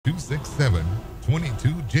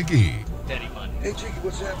888-267-22Jiggy. Daddy Money. Hey, Jiggy,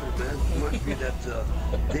 what's happening, man? Reminds me of that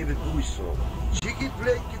David Bowie song. Jiggy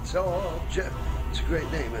play guitar. It's a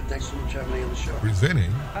great name, man. Thanks so much for having me on the show.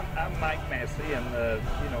 Presenting. I'm Mike Massey, and,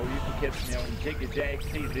 you can catch me on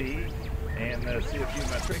JJTV4 and see a few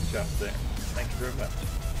of my trick shots there. Thank you very much.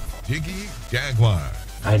 Jiggy Jaguar.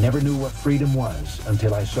 I never knew what freedom was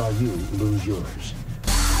until I saw you lose yours.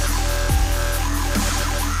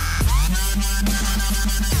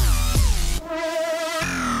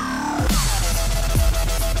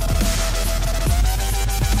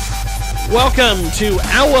 Welcome to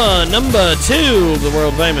hour number 2 of the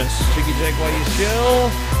world famous Jiggy Jaguar show.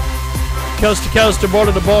 Coast to coast and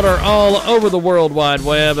border to border all over the World Wide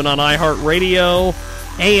Web and on iHeartRadio,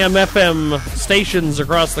 AM, FM stations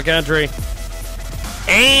across the country,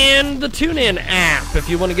 and the TuneIn app. If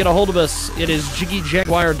you want to get a hold of us, it is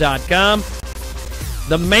JiggyJaguar.com.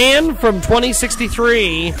 The man from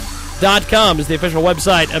 2063.com is the official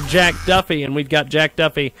website of Jack Duffy, and we've got Jack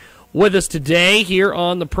Duffy with us today here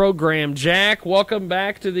on the program. Jack, welcome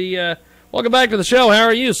back to the show. How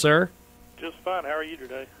are you, sir? Just fine. How are you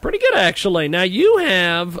today? Pretty good, actually. Now you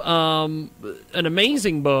have an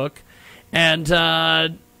amazing book, and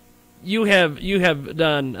you have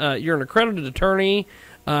done. You're an accredited attorney,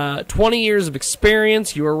 20 years of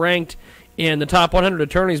experience. You were ranked in the top 100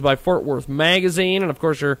 attorneys by Fort Worth Magazine, and of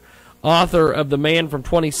course, you're author of The Man from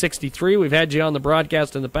 2063. We've had you on the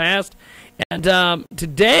broadcast in the past. And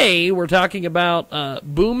today we're talking about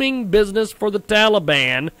booming business for the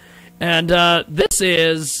Taliban, and this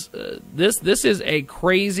is a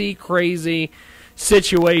crazy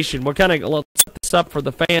situation. We'll kind of let's set this up for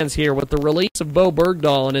the fans here with the release of Bo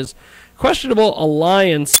Bergdahl and his questionable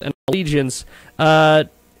alliance and allegiance.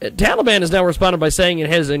 Taliban has now responded by saying it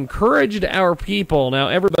has encouraged our people. Now,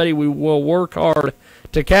 everybody, we will work hard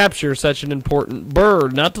to capture such an important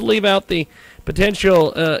bird, not to leave out the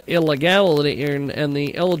potential illegality and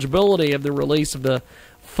the eligibility of the release of the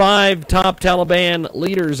 5 top Taliban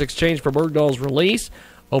leaders exchanged for Bergdahl's release.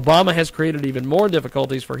 Obama has created even more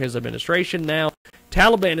difficulties for his administration. Now,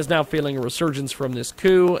 Taliban is now feeling a resurgence from this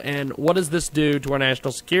coup, and what does this do to our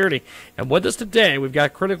national security? And with us today, we've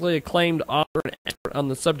got critically acclaimed author and expert on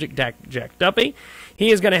the subject, Jack Duffy.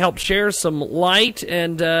 He is going to help share some light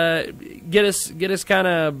and get us kind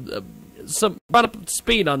of brought up to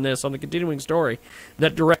speed on this, on the continuing story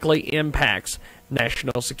that directly impacts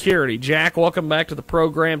national security. Jack, welcome back to the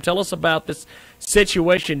program. Tell us about this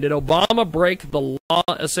situation. Did Obama break the law,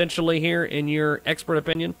 essentially, here, in your expert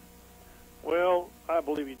opinion? Well, I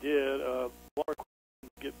believe he did. Laura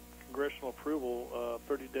get congressional approval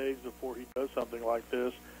 30 days before he does something like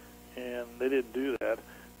this, and they didn't do that.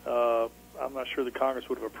 I'm not sure the Congress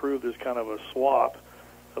would have approved this kind of a swap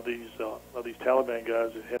of these Taliban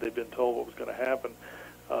guys had they been told what was going to happen.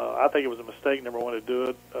 I think it was a mistake, number one, to do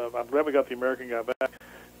it. I'm glad we got the American guy back,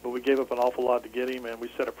 but we gave up an awful lot to get him, and we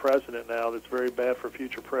set a precedent now that's very bad for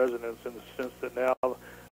future presidents, in the sense that now I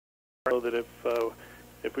know that if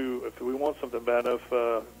we want something bad enough,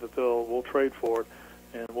 that we'll trade for it,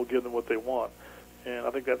 and we'll give them what they want. And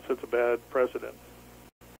I think that sets a bad precedent.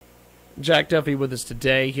 Jack Duffy with us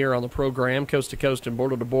today here on the program, coast to coast and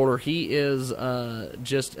border to border. He is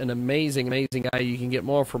just an amazing guy. You can get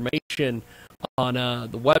more information on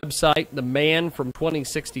the website,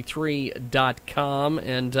 themanfrom2063.com.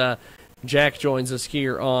 And Jack joins us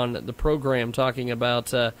here on the program talking about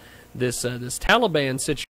this Taliban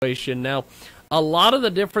situation. Now, a lot of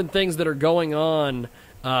the different things that are going on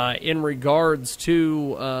in regards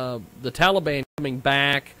to the Taliban coming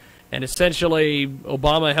back, and essentially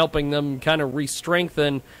Obama helping them kind of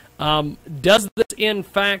re-strengthen. Does this, in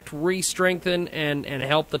fact, re-strengthen and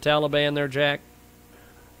help the Taliban there, Jack?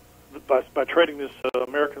 By trading this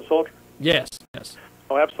American soldier? Yes.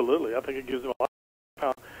 Oh, absolutely. I think it gives them a lot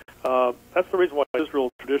of power. That's the reason why Israel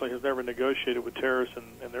traditionally has never negotiated with terrorists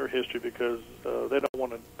in their history, because they don't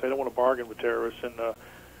want to bargain with terrorists, and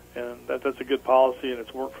that's a good policy, and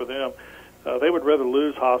it's worked for them. They would rather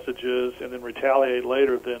lose hostages and then retaliate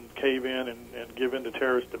later than cave in and give in to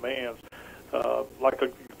terrorist demands. Like a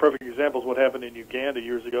perfect example is what happened in Uganda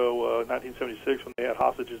years ago, 1976, when they had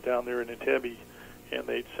hostages down there in Entebbe, and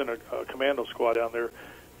they sent a commando squad down there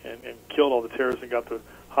and killed all the terrorists and got the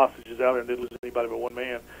hostages out there and didn't lose anybody but one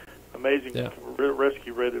man. Amazing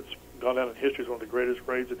rescue raid that's gone down in history as one of the greatest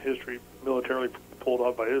raids in history, militarily pulled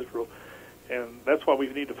off by Israel. And that's why we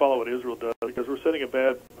need to follow what Israel does, because we're setting a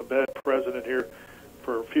bad precedent here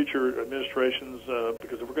for future administrations,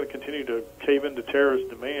 because if we're going to continue to cave into terrorist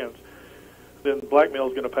demands, then blackmail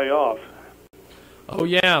is going to pay off. Oh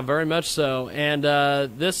yeah, very much so. And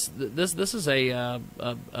this is a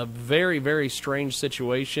very, very strange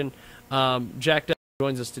situation. Jack Duffy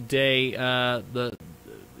joins us today.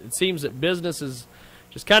 It seems that business is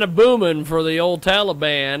just kind of booming for the old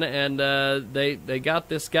Taliban, and they got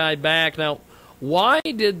this guy back. Now, why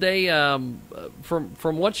did they? From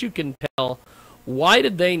what you can tell, why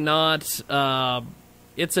did they not?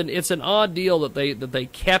 It's an odd deal that they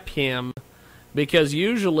kept him, because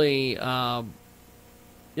usually.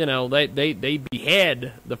 They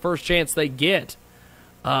behead the first chance they get.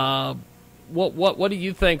 What do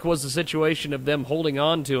you think was the situation of them holding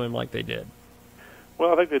on to him like they did?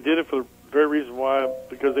 Well, I think they did it for the very reason why,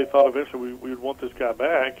 because they thought eventually we would want this guy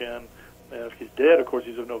back, and if he's dead, of course,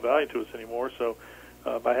 he's of no value to us anymore. So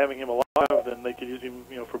by having him alive, then they could use him,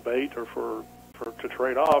 for bait or for to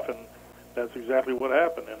trade off, and that's exactly what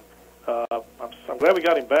happened. And I'm glad we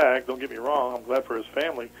got him back. Don't get me wrong. I'm glad for his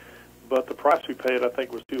family. But the price we paid, I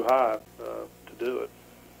think, was too high to do it.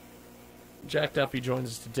 Jack Duffy joins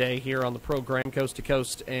us today here on the program, Coast to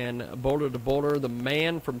Coast and Boulder to Boulder, The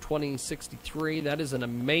Man from 2063. That is an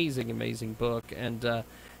amazing, amazing book. And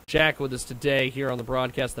Jack with us today here on the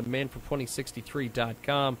broadcast.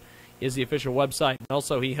 TheManFrom2063.com is the official website. And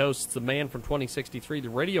also he hosts The Man from 2063, the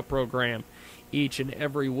radio program, each and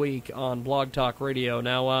every week on Blog Talk Radio.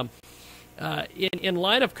 Now, in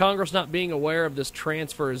light of Congress not being aware of this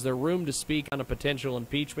transfer, is there room to speak on a potential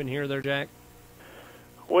impeachment here, Jack?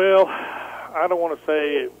 Well, I don't want to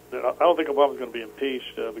say that. I don't think Obama's going to be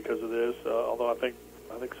impeached because of this. Although I think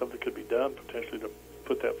something could be done potentially to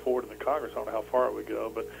put that forward in the Congress. I don't know how far it would go,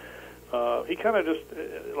 but he kind of just,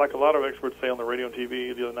 like a lot of experts say on the radio and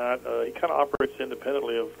TV the other night, he kind of operates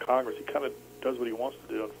independently of Congress. He kind of does what he wants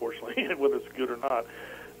to do, unfortunately, whether it's good or not.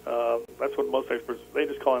 That's what most experts, they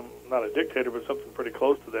just call him not a dictator, but something pretty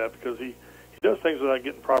close to that, because he does things without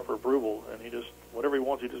getting proper approval, and he just, whatever he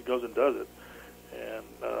wants, he just goes and does it. And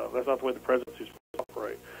that's not the way the presidency is supposed to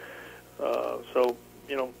operate. So,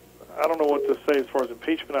 I don't know what to say as far as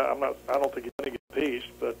impeachment. I don't think he's going to get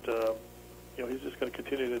impeached, but, he's just going to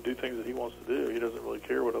continue to do things that he wants to do. He doesn't really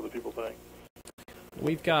care what other people think.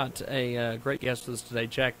 We've got a great guest with us today,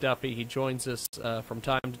 Jack Duffy. He joins us from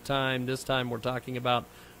time to time. This time we're talking about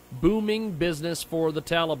booming business for the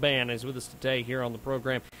Taliban. He's with us today here on the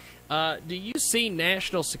program. Do you see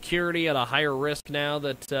national security at a higher risk now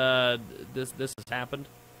that this has happened?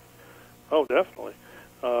 Oh, definitely.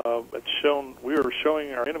 It's shown. We are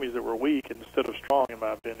showing our enemies that we're weak instead of strong, in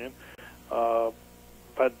my opinion.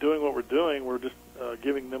 By doing what we're doing, we're just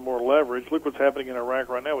giving them more leverage. Look what's happening in Iraq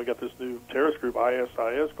right now. We got this new terrorist group,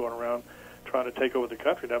 ISIS, going around trying to take over the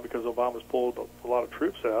country now because Obama's pulled a lot of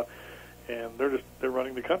troops out, and they're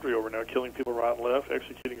running the country over now, killing people right and left,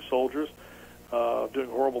 executing soldiers, doing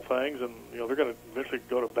horrible things, and they're going to eventually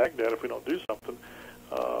go to Baghdad if we don't do something.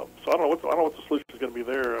 So I don't know what the solution is going to be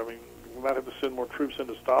there. I mean, we might have to send more troops in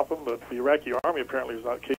to stop them, but the Iraqi army apparently is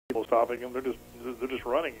not capable of stopping them. They're just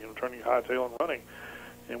running, turning hightail and running.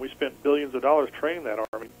 And we spent billions of dollars training that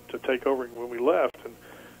army to take over when we left, and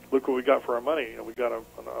look what we got for our money. We got an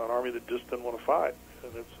army that just didn't want to fight,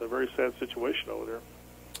 and it's a very sad situation over there.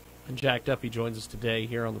 And Jack Duffy joins us today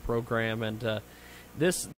here on the program, and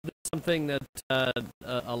this is something that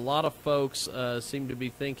a lot of folks seem to be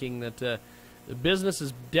thinking that the business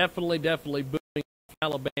is definitely booming in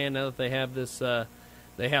Taliban now that they have this.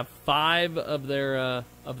 They have 5 of their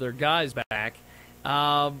guys back.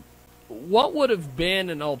 What would have been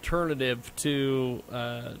an alternative to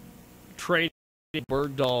trading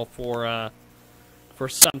Bergdahl for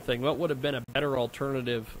something? What would have been a better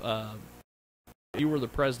alternative if you were the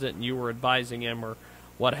president and you were advising him, or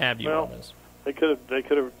what have you? Well, on this? They could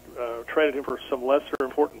have traded him for some lesser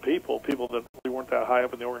important people that really weren't that high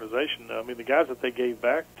up in the organization. I mean, the guys that they gave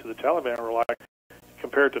back to the Taliban were like,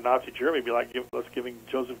 compared to Nazi Germany, it'd be like us giving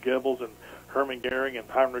Joseph Goebbels and Hermann Goering and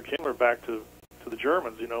Heinrich Himmler back to the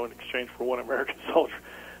Germans, in exchange for one American soldier.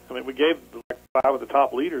 I mean, we gave like 5 of the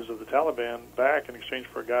top leaders of the Taliban back in exchange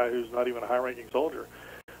for a guy who's not even a high-ranking soldier.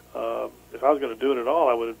 If I was going to do it at all,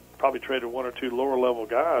 I would have probably traded 1 or 2 lower-level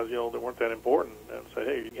guys, that weren't that important, and say,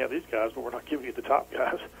 hey, you can have these guys, but we're not giving you the top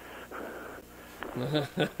guys.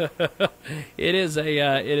 It is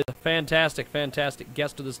a fantastic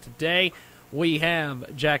guest with us today. We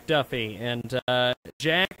have Jack Duffy. And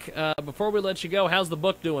Jack, before we let you go, how's the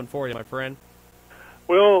book doing for you, my friend?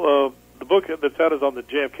 Well, the book that's out is on the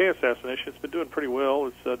JFK assassination. It's been doing pretty well.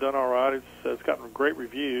 It's done all right. It's gotten great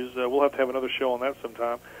reviews. We'll have to have another show on that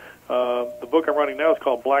sometime. The book I'm writing now is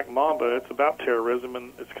called Black Mamba. It's about terrorism,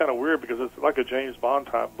 and it's kind of weird because it's like a James Bond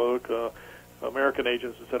type book, American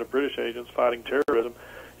agents instead of British agents fighting terrorism.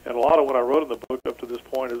 And a lot of what I wrote in the book up to this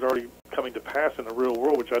point has already coming to pass in the real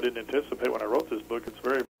world, which I didn't anticipate when I wrote this book. It's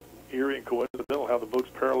very eerie and coincidental how the book's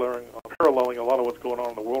paralleling a lot of what's going on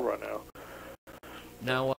in the world right now.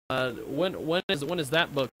 Now, when is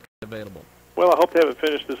that book available? Well, I hope to have it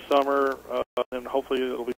finished this summer, and hopefully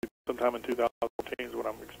it'll be sometime in 2014 is what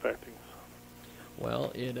I'm expecting.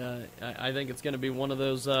 Well, I think it's going to be one of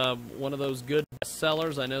those good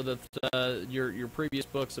bestsellers. I know that your previous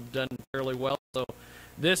books have done fairly well, so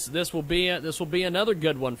this will be another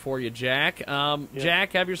good one for you, Jack.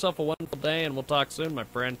 Jack, have yourself a wonderful day, and we'll talk soon, my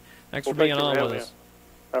friend. Thanks for being on with us.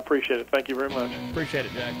 I appreciate it. Thank you very much. Appreciate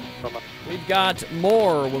it, Jack. Bye-bye. We've got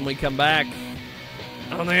more when we come back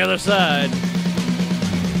on the other side.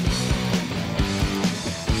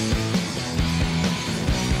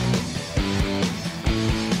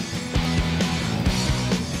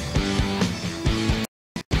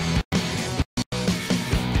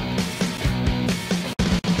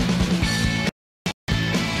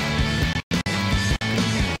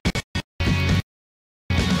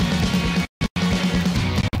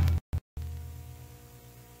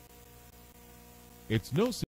 It's no